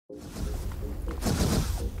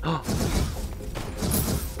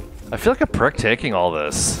I feel like a prick taking all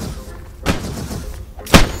this.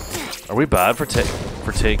 Are we bad for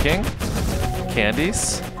taking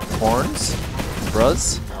candies, horns,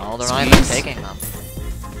 bruz? No, they're not even taking them.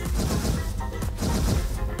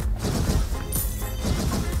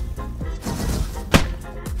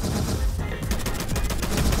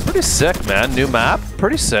 Pretty sick, man. New map.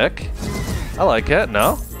 Pretty sick. I like it.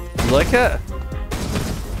 No? You like it?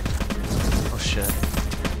 Oh shit.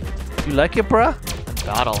 You like it, bruh?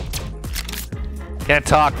 Battle. Can't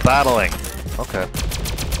talk. Battling. Okay.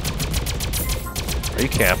 Are you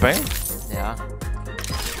camping? Yeah.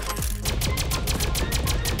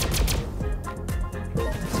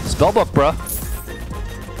 Spellbook, bruh.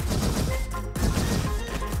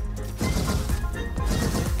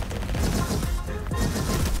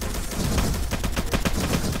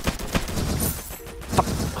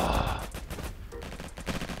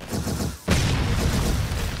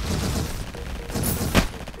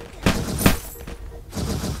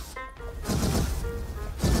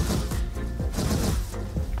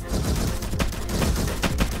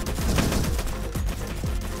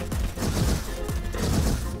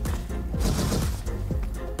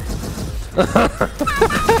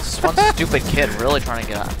 This one stupid kid really trying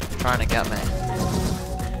to get me.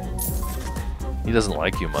 He doesn't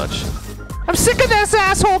like you much. I'm sick of this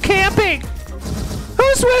asshole camping!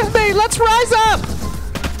 Who's with me? Let's rise up!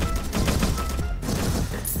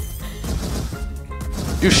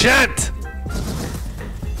 You shan't!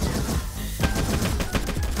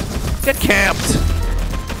 Get camped!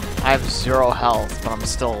 I have 0 health, but I'm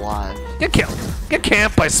still alive. Get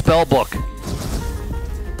camped by Spellbook.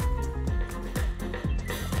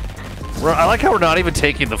 I like how we're not even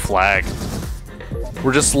taking the flag.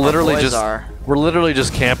 We're just literally we're literally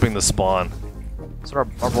just camping the spawn. So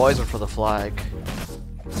our boys are for the flag.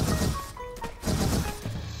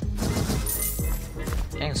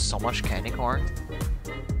 Getting so much candy corn.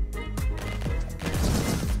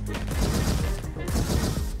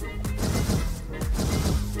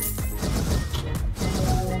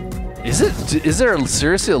 Is there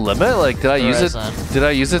seriously a limit? Like, did I use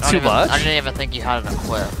it too much? I didn't even think you had it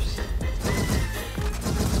equipped.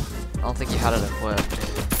 I don't think you had it equipped.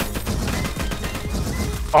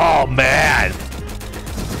 Oh man!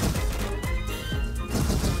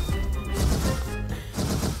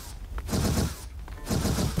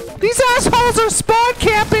 These assholes are spawn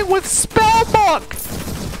camping with Spellbook!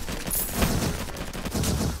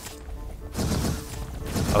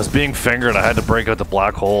 I was being fingered. I had to break out the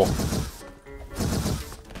black hole.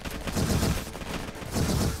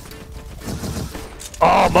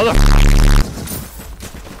 Oh, mother...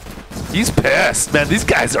 He's pissed, man. These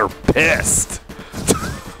guys are pissed.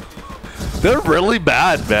 They're really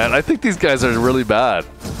bad, man. I think these guys are really bad.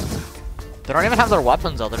 They don't even have their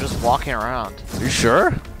weapons though. They're just walking around. Are you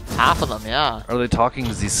sure? Half of them, yeah. Are they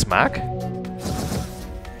talking Z smack?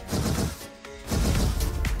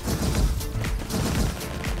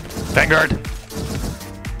 Fingered.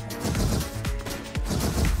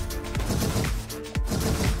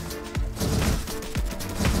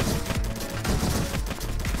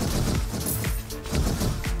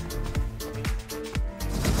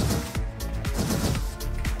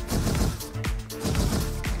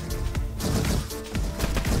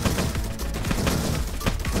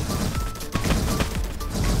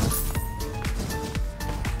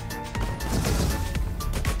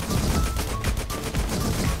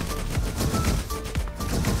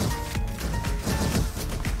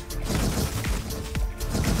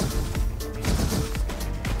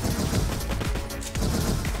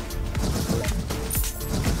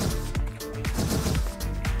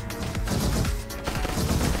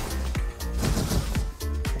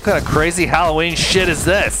 What kind of crazy Halloween shit is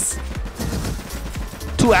this?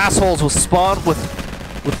 Two assholes will spawn with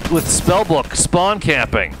Spellbook spawn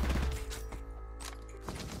camping.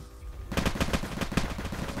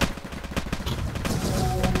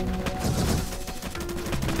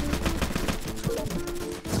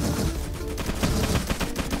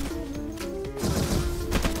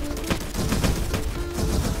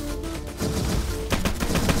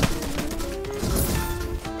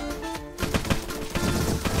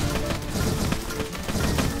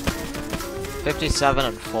 $57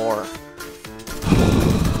 and 4.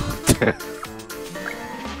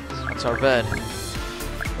 That's our bid.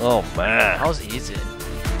 Oh man. That was easy.